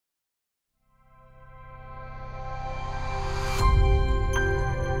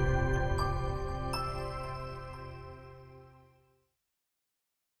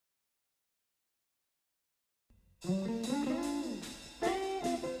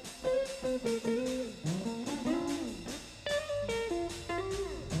When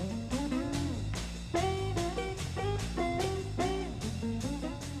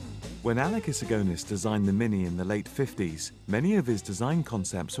Alec Isagonis designed the Mini in the late 50s, many of his design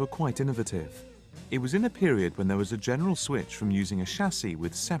concepts were quite innovative. It was in a period when there was a general switch from using a chassis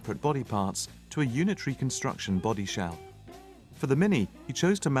with separate body parts to a unitary construction body shell. For the Mini, he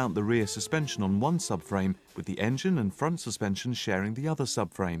chose to mount the rear suspension on one subframe, with the engine and front suspension sharing the other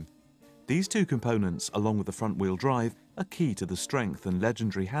subframe. These two components, along with the front-wheel drive, are key to the strength and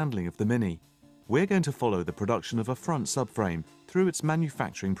legendary handling of the Mini. We're going to follow the production of a front subframe through its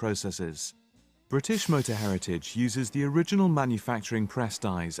manufacturing processes. British Motor Heritage uses the original manufacturing press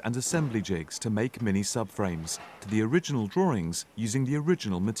dies and assembly jigs to make Mini subframes to the original drawings using the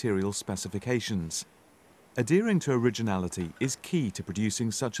original material specifications. Adhering to originality is key to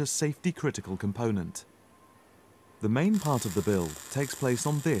producing such a safety-critical component. The main part of the build takes place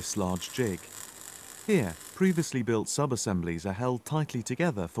on this large jig. Here, previously built sub-assemblies are held tightly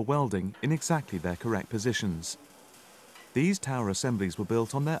together for welding in exactly their correct positions. These tower assemblies were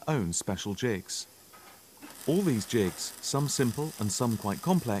built on their own special jigs. All these jigs, some simple and some quite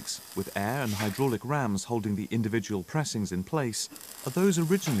complex, with air and hydraulic rams holding the individual pressings in place, are those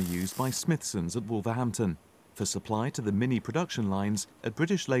originally used by Smithson's at Wolverhampton for supply to the Mini production lines at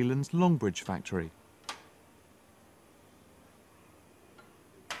British Leyland's Longbridge factory.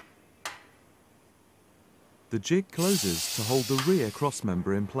 The jig closes to hold the rear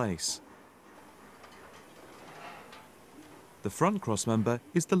crossmember in place. The front crossmember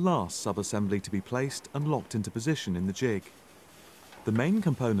is the last sub-assembly to be placed and locked into position in the jig. The main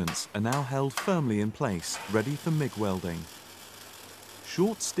components are now held firmly in place, ready for MIG welding.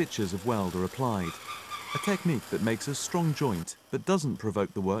 Short stitches of weld are applied, a technique that makes a strong joint but doesn't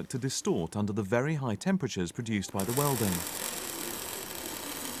provoke the work to distort under the very high temperatures produced by the welding.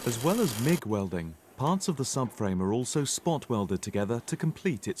 As well as MIG welding, parts of the subframe are also spot welded together to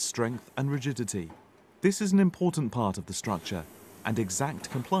complete its strength and rigidity. This is an important part of the structure, and exact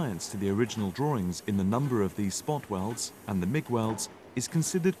compliance to the original drawings in the number of these spot welds and the MIG welds is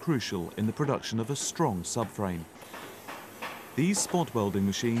considered crucial in the production of a strong subframe. These spot welding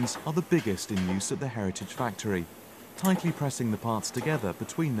machines are the biggest in use at the Heritage factory, tightly pressing the parts together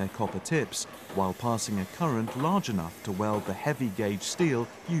between their copper tips while passing a current large enough to weld the heavy gauge steel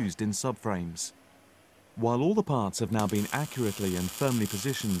used in subframes. While all the parts have now been accurately and firmly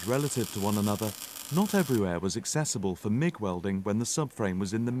positioned relative to one another, not everywhere was accessible for MIG welding when the subframe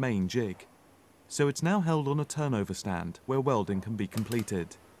was in the main jig. So it's now held on a turnover stand where welding can be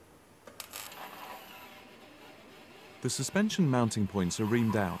completed. The suspension mounting points are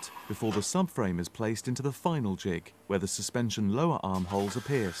reamed out before the subframe is placed into the final jig, where the suspension lower arm holes are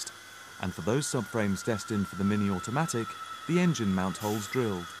pierced, and for those subframes destined for the Mini Automatic, the engine mount holes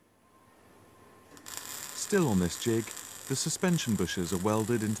drilled. Still on this jig, the suspension bushers are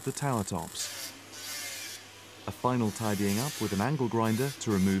welded into the tower tops. A final tidying up with an angle grinder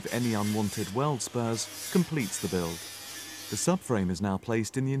to remove any unwanted weld spurs completes the build. The subframe is now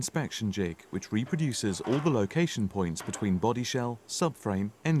placed in the inspection jig, which reproduces all the location points between body shell,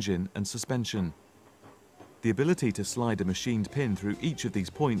 subframe, engine and suspension. The ability to slide a machined pin through each of these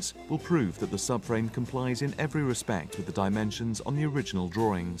points will prove that the subframe complies in every respect with the dimensions on the original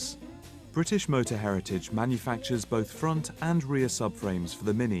drawings. British Motor Heritage manufactures both front and rear subframes for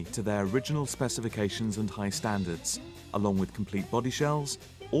the Mini to their original specifications and high standards, along with complete body shells,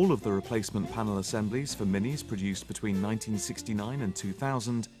 all of the replacement panel assemblies for Minis produced between 1969 and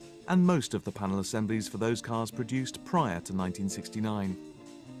 2000, and most of the panel assemblies for those cars produced prior to 1969.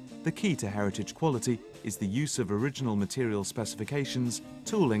 The key to Heritage quality is the use of original material specifications,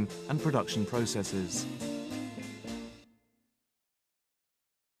 tooling and production processes.